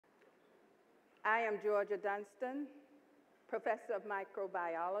I am Georgia Dunston, Professor of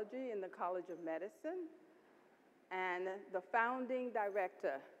Microbiology in the College of Medicine and the founding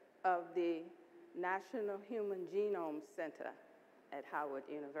director of the National Human Genome Center at Howard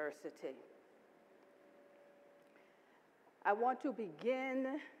University. I want to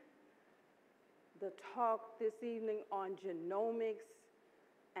begin the talk this evening on genomics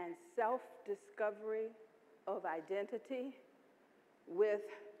and self-discovery of identity with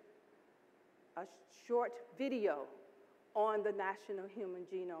a short video on the National Human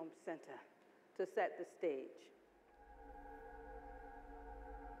Genome Center to set the stage.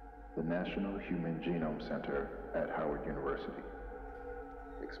 The National Human Genome Center at Howard University,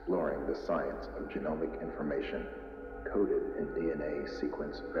 exploring the science of genomic information coded in DNA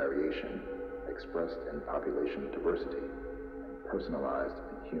sequence variation, expressed in population diversity, and personalized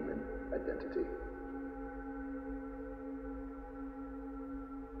in human identity.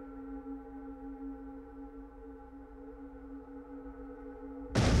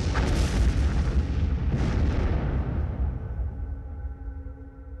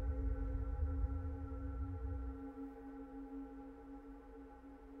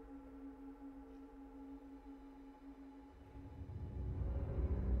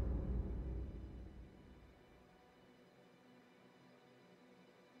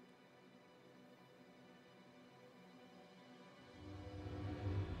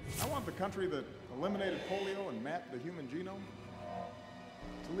 I want the country that eliminated polio and mapped the human genome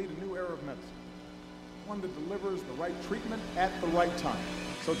to lead a new era of medicine, one that delivers the right treatment at the right time.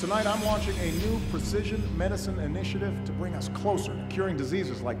 So tonight I'm launching a new precision medicine initiative to bring us closer to curing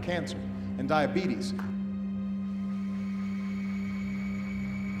diseases like cancer and diabetes.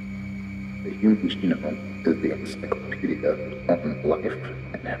 The human genome is the encyclopedia on life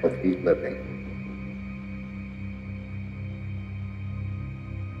and healthy living.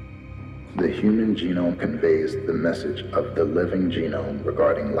 The human genome conveys the message of the living genome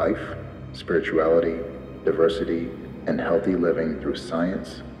regarding life, spirituality, diversity, and healthy living through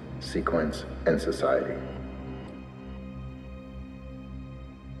science, sequence, and society.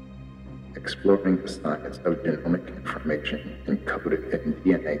 Exploring the science of genomic information encoded in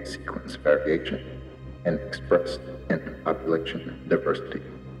DNA sequence variation and expressed in population diversity.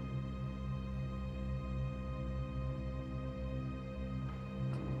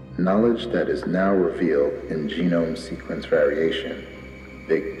 Knowledge that is now revealed in genome sequence variation,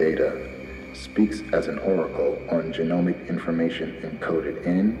 big data, speaks as an oracle on genomic information encoded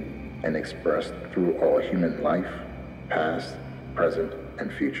in and expressed through all human life, past, present,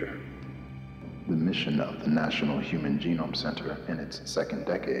 and future. The mission of the National Human Genome Center in its second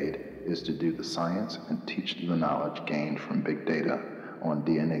decade is to do the science and teach the knowledge gained from big data on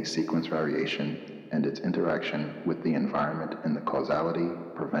DNA sequence variation and its interaction with the environment in the causality,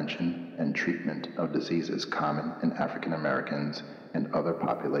 prevention, and treatment of diseases common in African Americans and other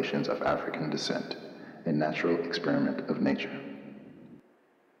populations of African descent, a natural experiment of nature.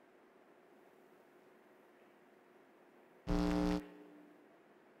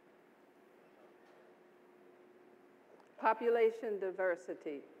 Population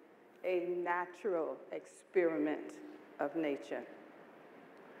diversity, a natural experiment of nature.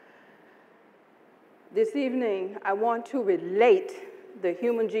 This evening, I want to relate the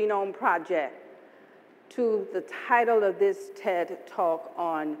Human Genome Project to the title of this TED Talk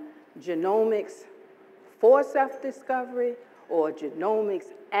on genomics for self-discovery or genomics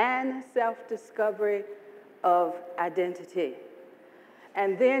and self-discovery of identity.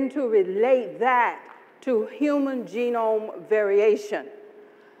 And then to relate that to human genome variation,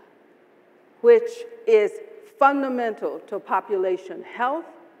 which is fundamental to population health,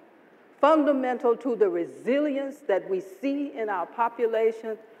 fundamental to the resilience that we see in our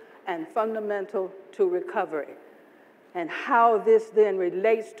population, and fundamental to recovery, and how this then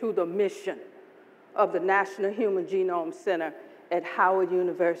relates to the mission of the National Human Genome Center at Howard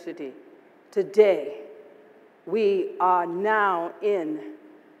University. Today, we are now in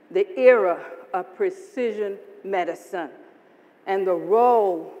the era of precision medicine and the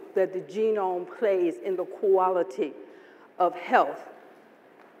role that the genome plays in the quality of health.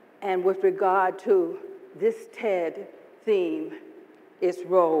 And with regard to this TED theme, its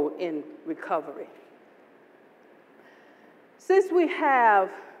role in recovery. Since we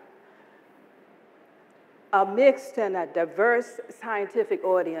have a mixed and a diverse scientific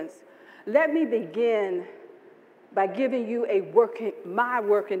audience, let me begin by giving you my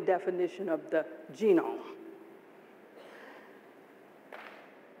working definition of the genome.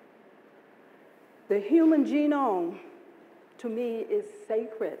 The human genome, to me, is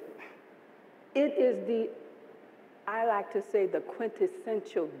sacred. It is I like to say, the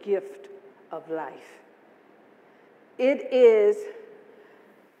quintessential gift of life. It is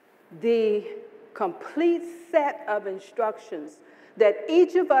the complete set of instructions that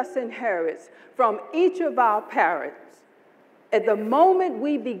each of us inherits from each of our parents at the moment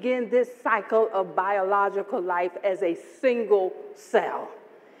we begin this cycle of biological life as a single cell.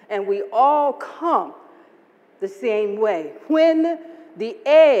 And we all come the same way. When the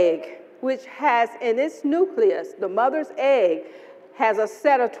egg, which has in its nucleus, the mother's egg, has a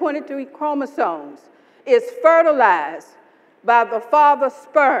set of 23 chromosomes, is fertilized by the father's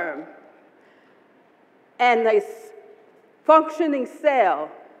sperm, and the functioning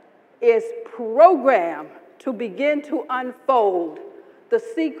cell is programmed to begin to unfold the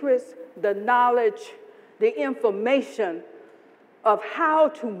secrets, the knowledge, the information of how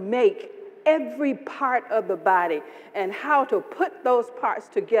to make every part of the body and how to put those parts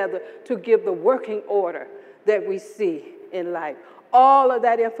together to give the working order that we see in life. All of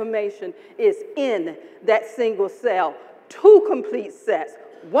that information is in that single cell. 2 complete sets,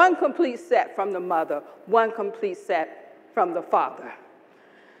 1 complete set from the mother, 1 complete set from the father.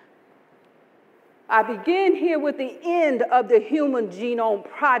 I begin here with the end of the Human Genome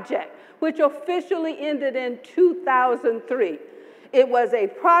Project, which officially ended in 2003. It was a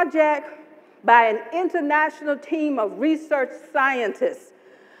project by an international team of research scientists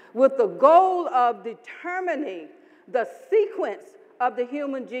with the goal of determining the sequence of the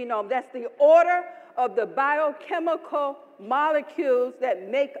human genome. That's the order of the biochemical molecules that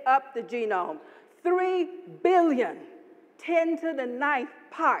make up the genome. 3 billion, 10 to the 9th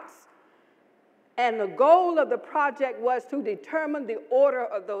parts. And the goal of the project was to determine the order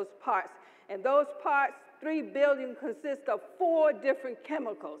of those parts. And those parts, 3 billion, consist of 4 different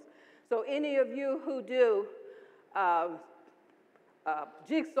chemicals. So any of you who do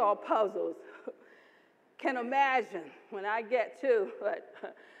jigsaw puzzles can imagine when I get to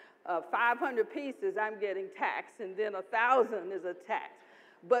 500 pieces, I'm getting taxed, and then 1,000 is a tax.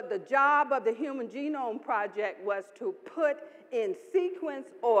 But the job of the Human Genome Project was to put in sequence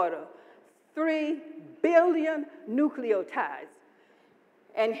order 3 billion nucleotides.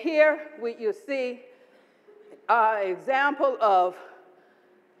 And here you see an example of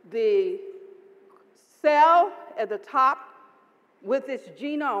the cell at the top with its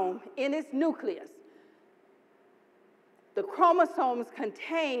genome in its nucleus. The chromosomes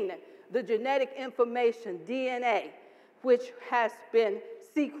contain the genetic information, DNA, which has been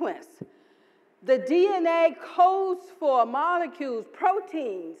sequenced. The DNA codes for molecules,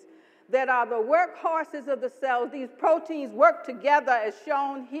 proteins, that are the workhorses of the cells. These proteins work together as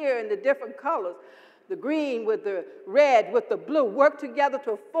shown here in the different colors. The green with the red with the blue work together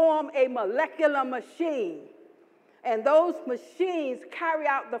to form a molecular machine. And those machines carry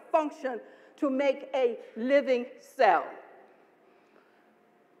out the function to make a living cell.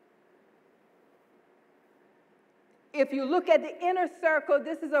 If you look at the inner circle,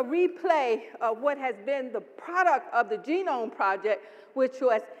 this is a replay of what has been the product of the Genome Project, which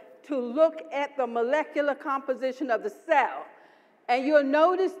was to look at the molecular composition of the cell. And you'll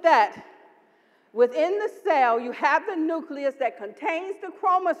notice that within the cell, you have the nucleus that contains the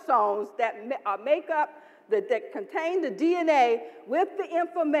chromosomes that that contain the DNA with the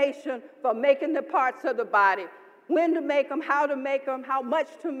information for making the parts of the body, when to make them, how much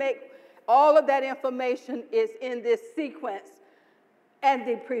to make. All of that information is in this sequence. And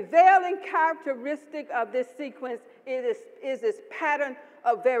the prevailing characteristic of this sequence is its pattern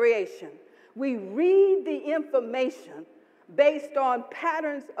of variation. We read the information based on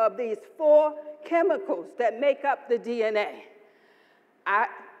patterns of these 4 chemicals that make up the DNA. I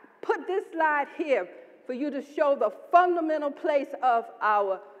put this slide here for you to show the fundamental place of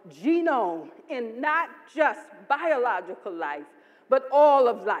our genome in not just biological life, but all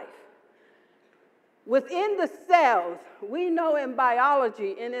of life. Within the cells, we know in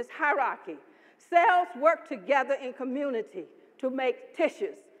biology, in its hierarchy, cells work together in community to make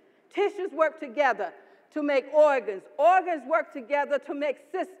tissues. Tissues work together to make organs. Organs work together to make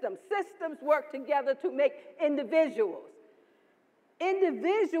systems. Systems work together to make individuals.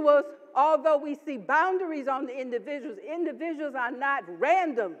 Individuals, although we see boundaries on the individuals, individuals are not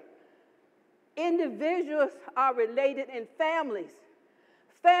random. Individuals are related in families.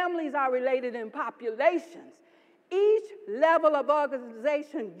 Families are related in populations. Each level of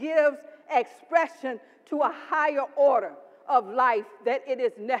organization gives expression to a higher order of life that it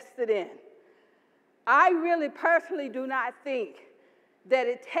is nested in. I really personally do not think that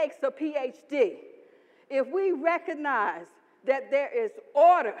it takes a Ph.D. if we recognize that there is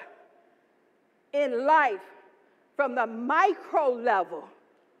order in life from the micro level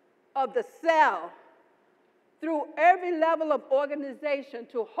of the cell through every level of organization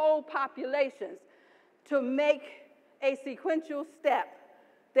to whole populations to make a sequential step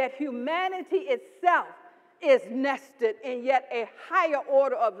that humanity itself is nested in yet a higher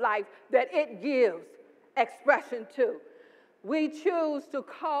order of life that it gives expression to. We choose to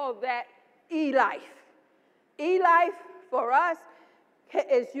call that e-life. E-life for us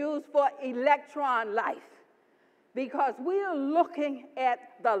is used for electron life because we are looking at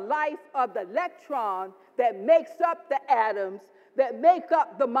the life of the electron that makes up the atoms, that make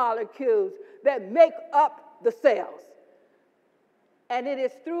up the molecules, that make up the cells. And it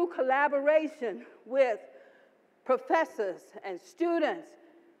is through collaboration with professors and students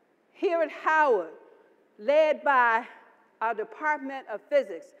here at Howard, led by our Department of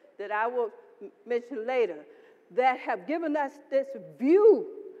Physics, that I will mention later, that have given us this view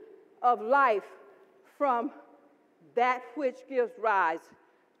of life from that which gives rise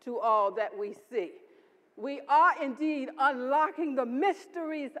to all that we see. We are indeed unlocking the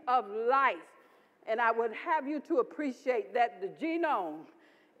mysteries of life, and I would have you to appreciate that the genome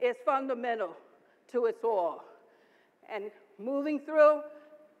is fundamental to it all. And moving through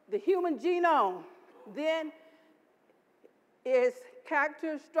the human genome, then its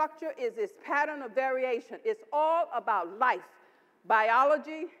character structure is its pattern of variation. It's all about life,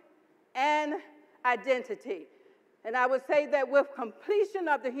 biology, and identity. And I would say that with completion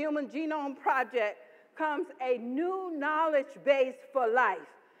of the Human Genome Project comes a new knowledge base for life.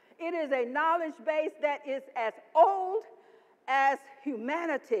 It is a knowledge base that is as old as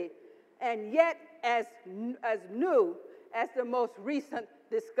humanity and yet as new as the most recent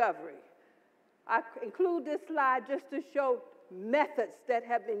discovery. I include this slide just to show methods that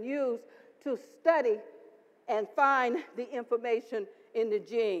have been used to study and find the information in the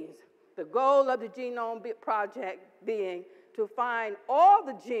genes. The goal of the Genome Project being to find all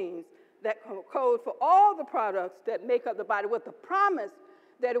the genes that code for all the products that make up the body, with the promise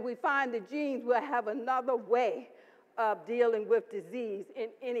that if we find the genes, we'll have another way of dealing with disease in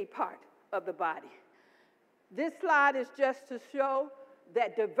any part of the body. This slide is just to show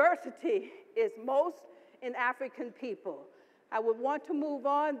that diversity is most in African people. I would want to move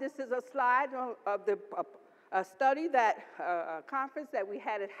on. This is a slide of the study that, a conference that we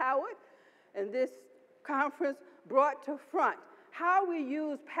had at Howard, and this conference brought to front how we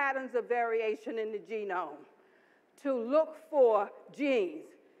use patterns of variation in the genome to look for genes.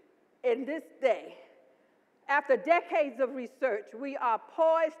 In this day, after decades of research, we are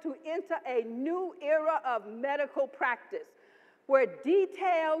poised to enter a new era of medical practice where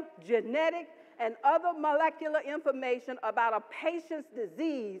detailed genetic and other molecular information about a patient's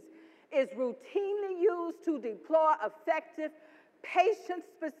disease is routinely used to deploy effective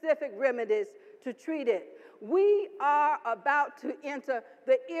patient-specific remedies to treat it. We are about to enter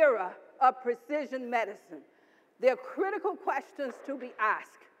the era of precision medicine. There are critical questions to be asked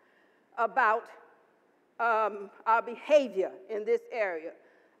about our behavior in this area.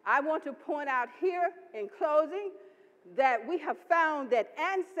 I want to point out here in closing that we have found that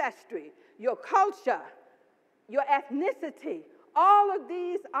ancestry, your culture, your ethnicity, all of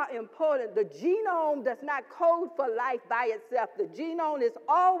these are important. The genome does not code for life by itself. The genome is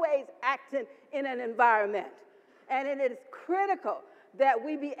always acting in an environment. And it is critical that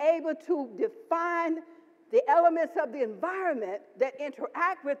we be able to define the elements of the environment that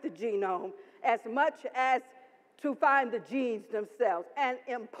interact with the genome as much as to find the genes themselves. And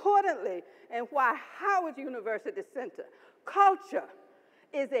importantly, and why Howard University Center, culture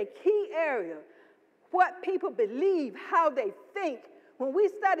is a key area. What people believe, how they think. When we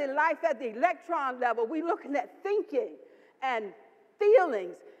study life at the electron level, we're looking at thinking and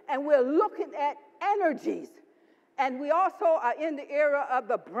feelings, and we're looking at energies. And we also are in the era of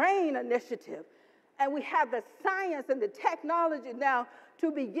the brain initiative. And we have the science and the technology now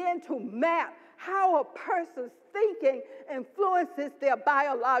to begin to map how a person's thinking influences their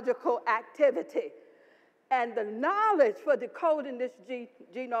biological activity. And the knowledge for decoding this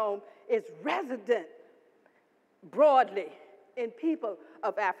genome is resident broadly in people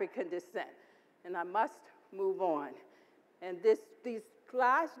of African descent. And I must move on. And these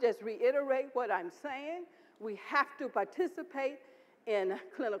slides just reiterate what I'm saying. We have to participate in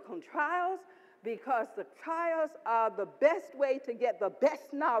clinical trials because the trials are the best way to get the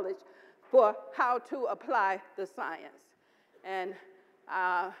best knowledge for how to apply the science. And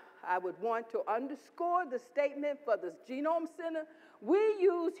I would want to underscore the statement for the Genome Center. We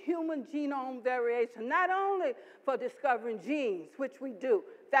use human genome variation not only for discovering genes, which we do,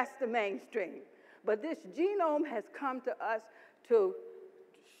 that's the mainstream, but this genome has come to us to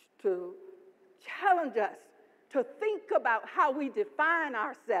challenge us to think about how we define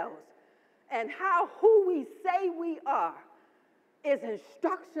ourselves and how who we say we are is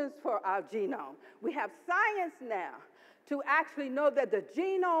instructions for our genome. We have science now to actually know that the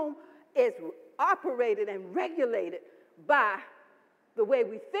genome is operated and regulated by the way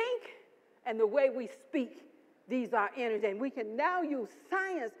we think and the way we speak. These are energy. And we can now use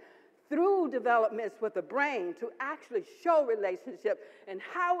science through developments with the brain to actually show relationships. And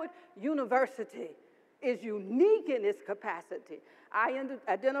Howard University is unique in its capacity. I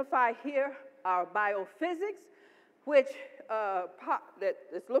identify here our biophysics, which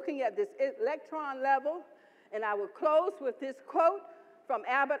is looking at this electron level. And I will close with this quote from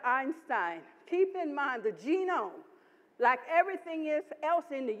Albert Einstein. Keep in mind the genome, like everything else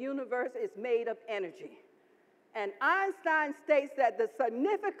in the universe, is made of energy. And Einstein states that the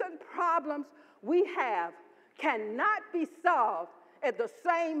significant problems we have cannot be solved at the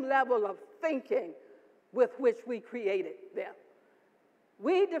same level of thinking with which we created them.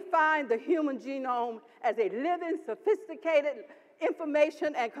 We define the human genome as a living, sophisticated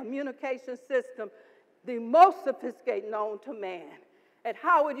information and communication system, the most sophisticated known to man. At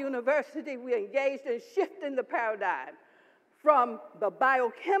Howard University, we engaged in shifting the paradigm from the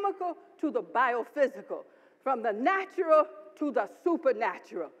biochemical to the biophysical, from the natural to the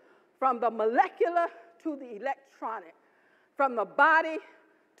supernatural, from the molecular to the electronic, from the body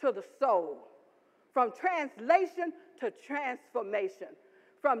to the soul, from translation to transformation,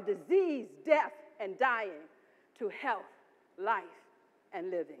 from disease, death, and dying to health, life,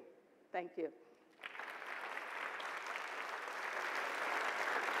 and living. Thank you.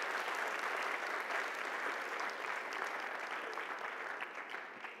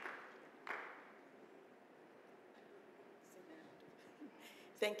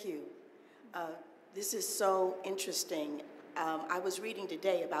 Thank you. This is so interesting. I was reading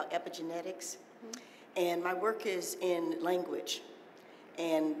today about epigenetics, and my work is in language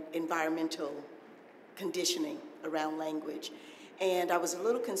and environmental conditioning around language. And I was a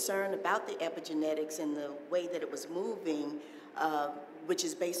little concerned about the epigenetics and the way that it was moving, which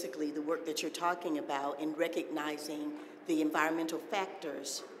is basically the work that you're talking about in recognizing the environmental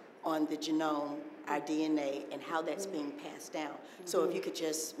factors on the genome, our DNA, and how that's being passed down. So if you could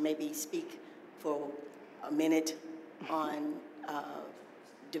just maybe speak for a minute on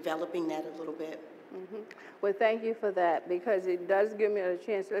developing that a little bit. Well, thank you for that, because it does give me a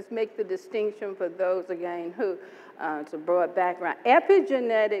chance. Let's make the distinction for those, again, who, it's a broad background.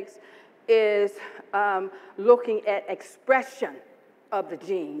 Epigenetics is looking at expression of the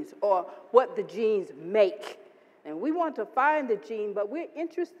genes, or what the genes make. And we want to find the gene, but we're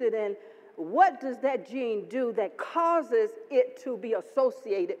interested in what does that gene do that causes it to be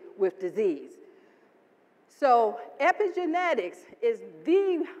associated with disease. So epigenetics is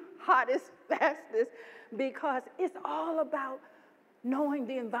the hottest, fastest, because it's all about knowing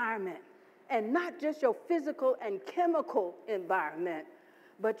the environment, and not just your physical and chemical environment,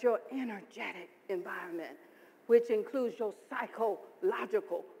 but your energetic environment, which includes your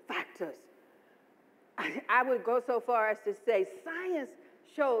psychological factors. I would go so far as to say science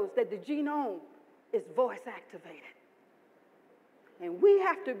shows that the genome is voice activated. And we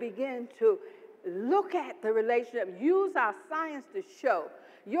have to begin to look at the relationship, use our science to show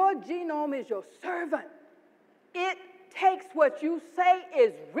your genome is your servant. It takes what you say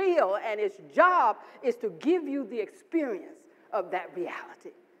is real, and its job is to give you the experience of that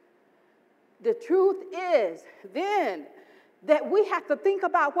reality. The truth is then that we have to think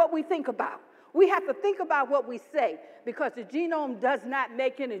about what we think about. We have to think about what we say, because the genome does not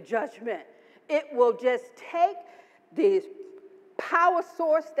make any judgment. It will just take the power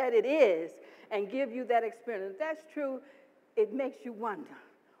source that it is and give you that experience. If that's true, it makes you wonder,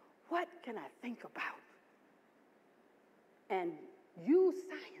 what can I think about? And use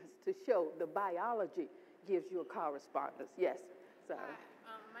science to show the biology gives you a correspondence. Yes, sorry.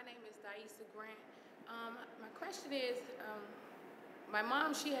 Hi, my name is Daisa Grant. My question is, my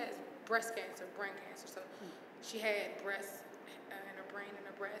mom, she has breast cancer, brain cancer. So she had breast in her brain and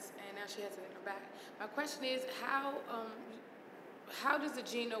her breast, and now she has it in her back. My question is, how does the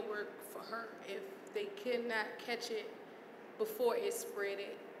genome work for her if they cannot catch it before it spread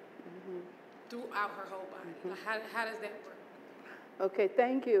it throughout her whole body? Like, how does that work? Okay,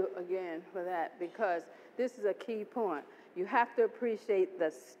 thank you again for that, because this is a key point. You have to appreciate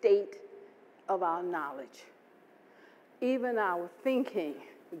the state of our knowledge, even our thinking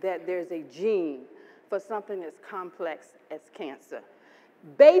that there's a gene for something as complex as cancer,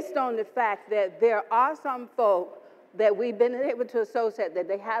 based on the fact that there are some folk that we've been able to associate that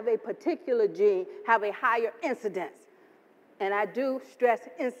they have a particular gene, have a higher incidence. And I do stress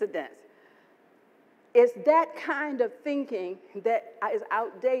incidence. It's that kind of thinking that is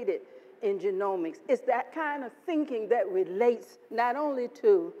outdated in genomics. It's that kind of thinking that relates not only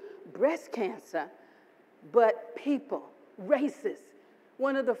to breast cancer, but people, races.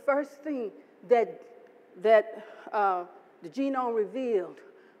 One of the first things that the genome revealed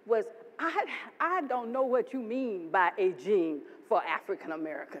was, I don't know what you mean by a gene for African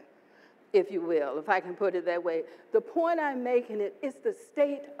American, if you will, if I can put it that way. The point I'm making is the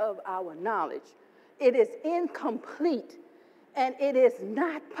state of our knowledge. It is incomplete, and it is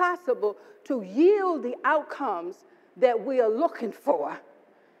not possible to yield the outcomes that we are looking for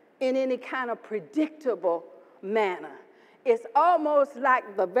in any kind of predictable manner. It's almost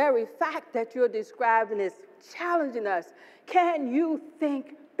like the very fact that you're describing is challenging us. Can you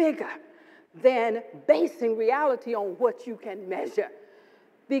think bigger than basing reality on what you can measure?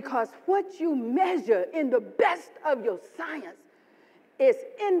 Because what you measure in the best of your science is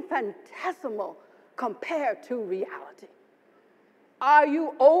infinitesimal compared to reality. Are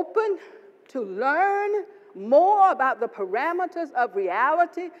you open to learn more about the parameters of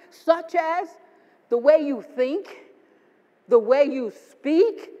reality, such as the way you think, the way you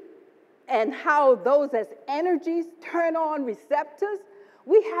speak, and how those as energies turn on receptors?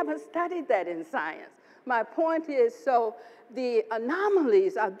 We haven't studied that in science. My point is, so the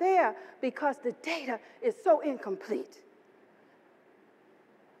anomalies are there because the data is so incomplete.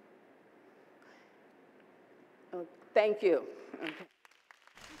 Thank you. Okay.